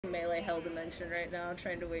Melee hell dimension right now,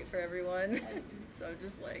 trying to wait for everyone. So I'm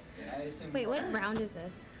just like. Wait, what round is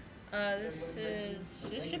this?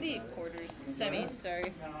 This should be quarters, semis.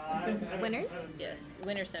 Sorry. Winners? Yes,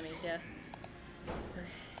 winner semis. Yeah.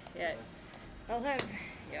 Yeah. I'll have.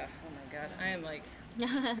 Yeah. Oh my god, I am like.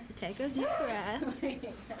 Take a deep breath. Right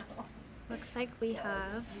now. Looks like we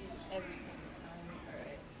have Every single time. All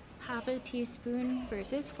right. half a teaspoon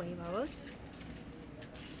versus HUEVOS.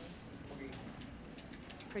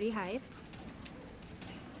 Pretty hype.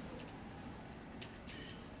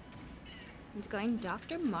 It's going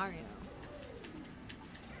Dr. Mario.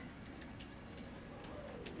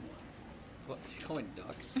 What? He's going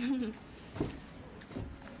Doc.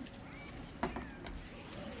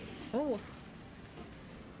 Oh.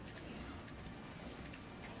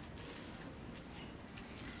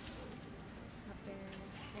 Up there,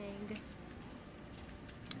 egg.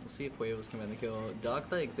 We'll see if Huevos can find the kill. Doc,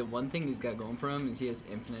 like, the one thing he's got going for him is he has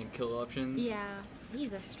infinite kill options. Yeah,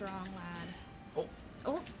 he's a strong lad. Oh.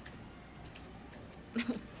 Oh.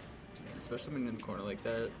 Especially when you're in the corner like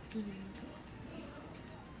that. That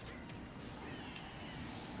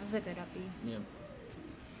was a good uppie. Yeah.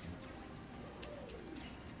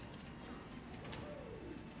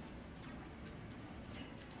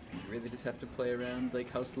 You really just have to play around like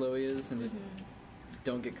how slow he is and just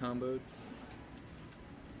don't get comboed.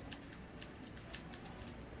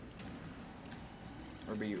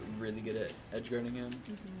 Or be really good at edge guarding him.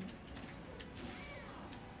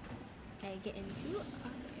 Egg into up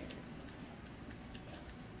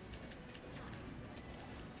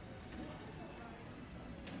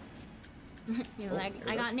there. You're like,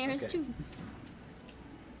 I got nairs too.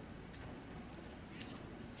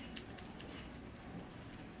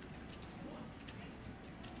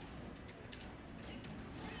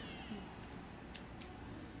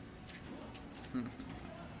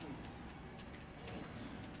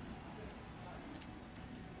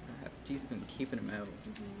 HalfaTeaspoon keeping him out.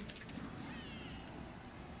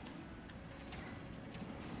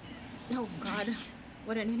 Oh god,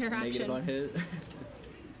 what an interaction. Negative on hit.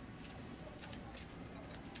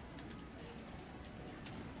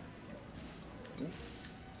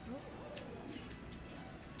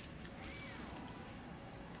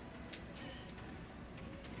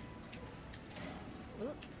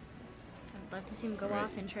 I'd love to see him go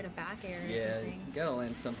off and try to back air or something. Yeah, you gotta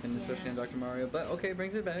land something, especially on Dr. Mario. But okay,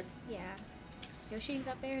 brings it back. Yeah. Yoshi's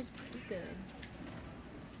up there is pretty good.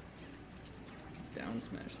 Down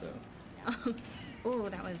smash though. Oh,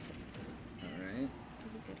 that was Alright.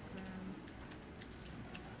 really good ground.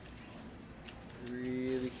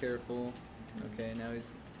 Really careful. Okay, now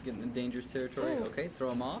he's getting in dangerous territory. Ooh. Okay,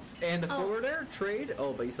 throw him off. And the forward air, trade.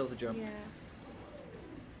 Oh, but he still has a jump. Yeah.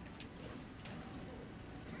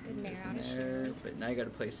 Good nair There's out of nair, shield. but now you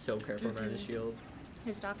gotta play so careful around his shield.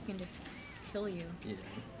 His doc can just kill you. Yeah.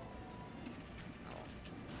 Oh,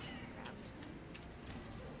 grabbed.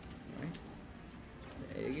 Alright.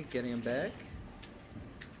 The egg, getting him back.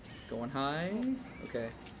 Going high. Okay.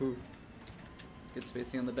 Ooh. Good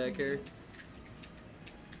spacing on the back air.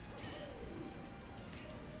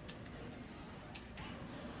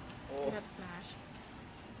 Good up smash.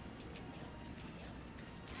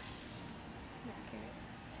 Back air.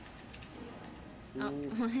 Oh,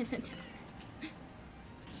 one is it down?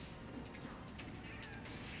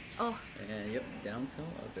 Oh. And yep, down tilt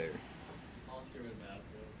up there. Oscar with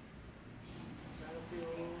Battlefield.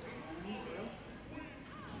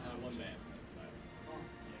 One man.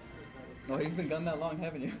 Oh, you've been gone that long,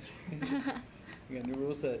 haven't you? You got a new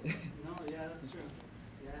rule set. No, yeah, that's true.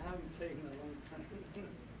 Yeah, I haven't played in a long time.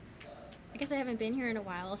 I guess I haven't been here in a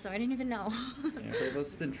while, so I didn't even know. Yeah, Huevos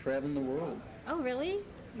has been traveling the world. Oh, really?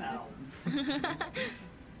 No.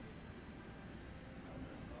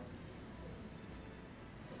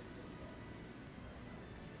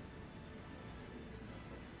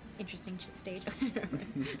 Interesting stage.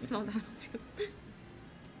 Small battle troop.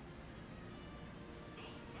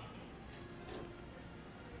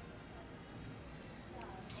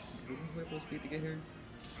 Who did Huevos beat to get here?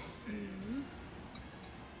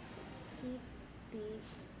 He beat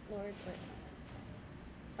Lord Blitz.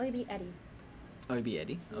 Oh, he beat Eddie. Oh, he beat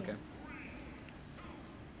Eddie? Yeah. Okay.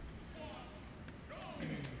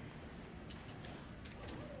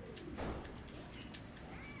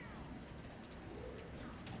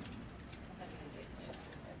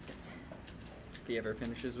 If he ever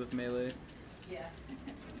finishes with melee. Yeah.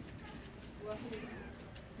 Well,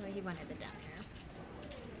 he wanted the down air.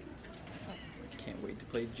 Can't wait to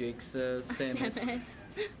play Jake's Samus. Samus.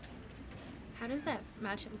 How does that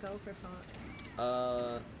matchup go for Fox?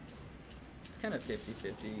 It's kind of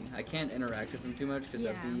 50-50. I can't interact with him too much because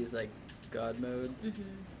Yeah. FD is like God mode.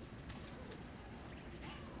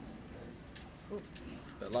 Ooh,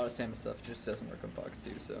 But a lot of Samus stuff just doesn't work on Fox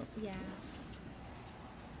too, so. yeah.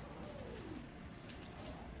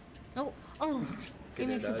 Oh, oh! Good It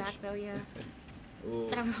makes air it dodge. back though, yeah. Ooh.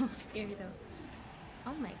 That was a little scary though.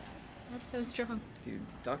 Oh my god, that's so strong. Dude,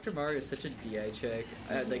 Dr. Mario is such a DI check.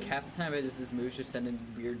 Like half the time his moves just send in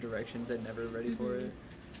weird directions. I'm never ready for it.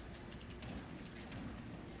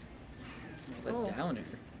 The Oh. downer.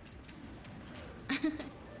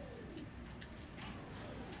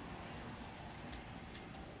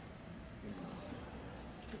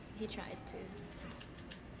 He tried to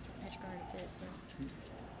edge guard a bit, but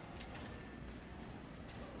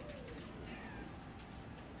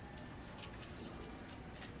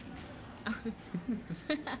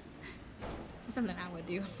something I would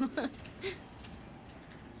do.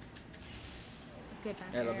 Good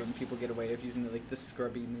back I love air. when people get away with using like the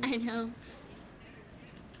scrubby moves. I know.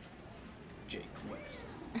 Jake West.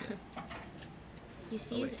 He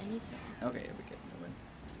sees wait. and he saw. Okay, we get no win.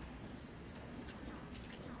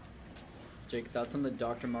 Jake, thoughts on the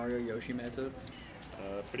Dr. Mario Yoshi matchup?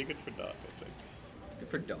 Pretty good for Doc, I think. Good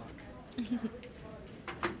for Doc.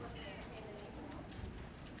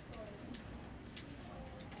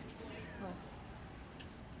 Oh.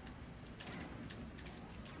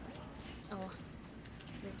 Oh.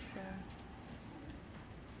 Rips the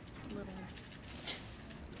little.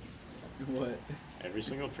 What? Every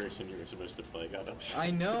single person you were supposed to play got upset.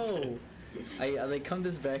 I know. I like come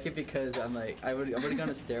this bracket because I'm like I would have gone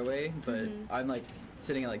a stairway, but I'm like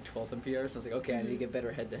sitting at like 12th in PR, so I was like, okay, I need to get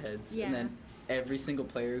better head-to-heads. Yeah. And then every single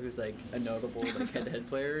player who's like a notable like head-to-head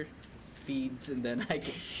player feeds, and then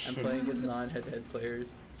I'm playing against non-head-to-head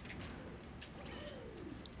players.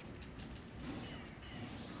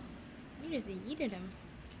 You just yeeted him.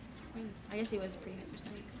 I mean, I guess he was pretty high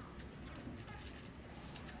percent.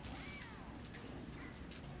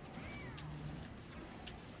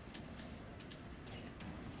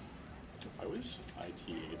 I was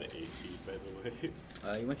ITA the A seed, by the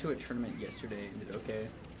way. He went to a tournament yesterday and did okay.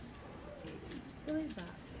 Who is that?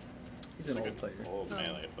 He's an Like old a player. Old Oh.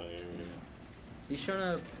 melee player. He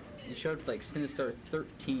showed like Sinistar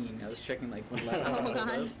 13. I was checking like when last Oh, time I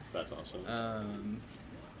God. was That's awesome. up.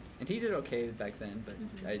 And he did okay back then, but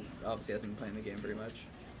I obviously hasn't been playing the game very much.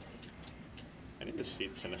 I need to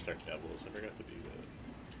seed Sinister Devils. I forgot to do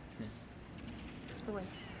that. Oh wait.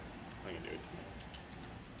 I'm gonna do it.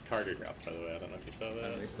 Carter dropped, by the way. I don't know if you saw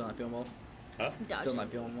that. He's still not feeling well. Huh? Dodge Still it.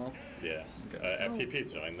 not feeling well. Yeah. Okay.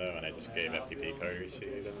 FTP joined though, and I just gave FTP Carter seed,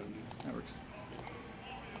 and then That works.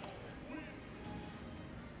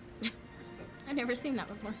 I've never seen that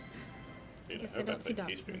before. dude, I guess I hope I don't see play Doc.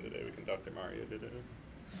 Teaspoon today. We can Dr. Mario today.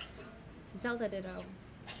 Zelda ditto.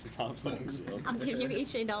 Not playing Zelda. I'll give you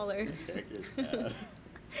each $1. Character's bad.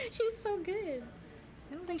 She's so good.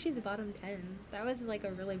 I don't think she's a bottom 10. That was like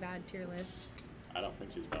a really bad tier list. I don't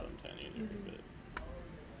think she's bottom 10 either,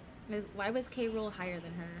 but Why was K. Rool higher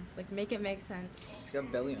than her? Like, make it make sense. He's got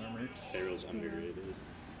belly armor. Carol's underrated.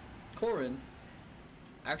 Corin,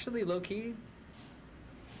 actually low key,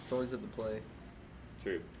 swords of the play.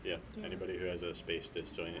 True, yeah. Yeah. Anybody who has a space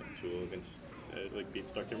disjointed tool against, like,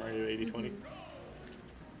 beats Dr. Mario 80-20. We're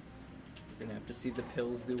gonna have to see the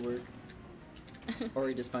pills do work, or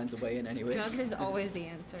he just finds a way in anyways. Drugs is always the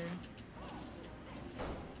answer.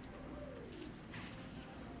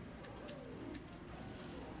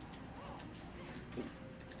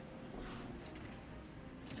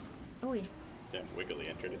 Oh, yeah. Damn, Wiggly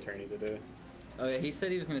entered attorney today. Oh yeah, he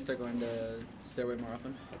said he was gonna start going to Stairway more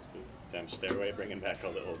often. That's good. Damn, Stairway bringing back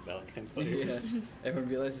all the old Balkan players. Yeah, everyone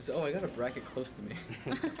realizes, oh, I got a bracket close to me.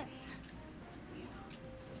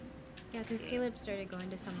 Yeah, because Yeah. Caleb started going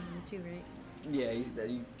to some of them too, right? Yeah,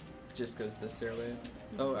 he just goes to Stairway.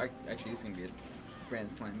 Oh, actually, he's gonna be at Grand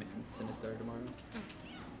Slam in Sinistar tomorrow. Oh,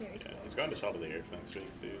 very Yeah, cool. he's going to Salt of the Earth next week,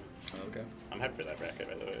 too. Oh, okay. I'm hyped for that bracket,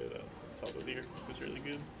 by the way. The Salt of the Earth was really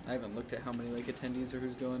good. I haven't looked at how many like attendees or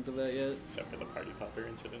who's going to that yet. Except for the Party Popper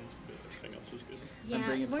incident, but everything else was good. Yeah,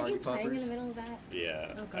 bringing weren't party you playing in poppers. the middle of that?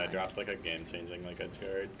 Yeah, Oh, I God. dropped like a game-changing like edge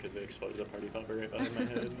guard because they exploded a Party Popper right behind my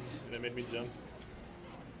head, and it made me jump.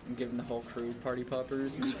 I'm giving the whole crew party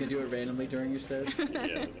poppers. You're just gonna do it randomly during your sets.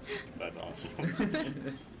 Yeah, that's awesome.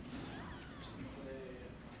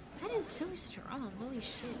 That is so strong. Holy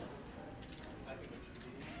shit.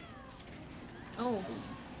 Oh,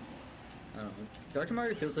 I don't know. Dr.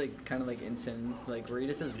 Mario feels like kind of like insane, like where he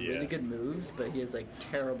just has Yeah. really good moves, but he has like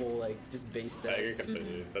terrible like just base I agree stats.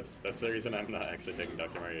 completely. That's the reason I'm not actually taking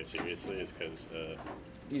Dr. Mario seriously is because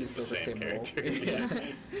He just feels the same role. character. Yeah.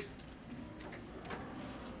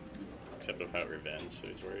 Except without revenge, so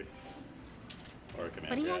he's worse. Or a command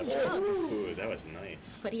But he has grab. drugs. Ooh, that was nice.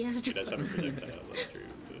 But he has He does have a drugs. projectile, that's true.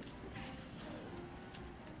 But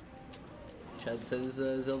Chad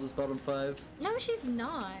says Zelda's bottom 5. No, she's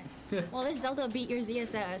not. Well, this Zelda beat your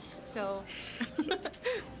ZSS, so.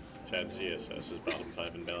 Chad's GSS is bottom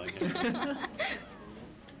 5 in Bellingham.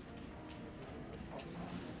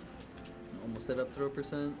 Almost set up throw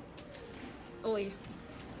percent. Oi.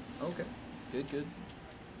 Okay. Good, good.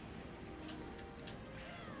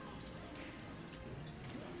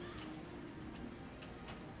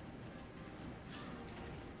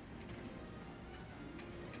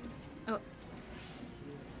 Oh.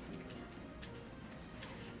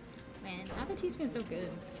 Man, HalfaTeaspoon's so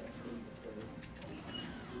good.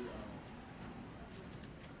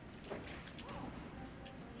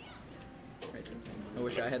 Right. I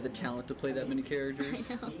wish I had the talent to play that many characters.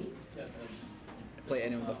 I know. I play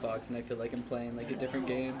anyone with a fox and I feel like I'm playing like a different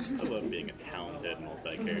game. I love being a talented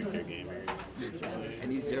multi-character gamer.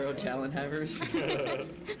 Any zero talent havers?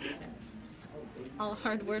 All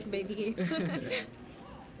hard work, baby.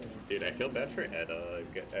 Dude, I feel bad for Ed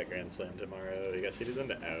at Grand Slam tomorrow. You guys he did them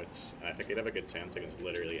to outs. I think he'd have a good chance against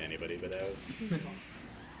literally anybody but outs.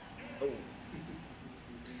 Oh.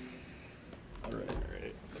 Alright.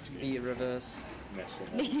 Alright, let's go. Be reverse. Mess him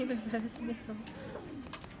up. Be reverse missile.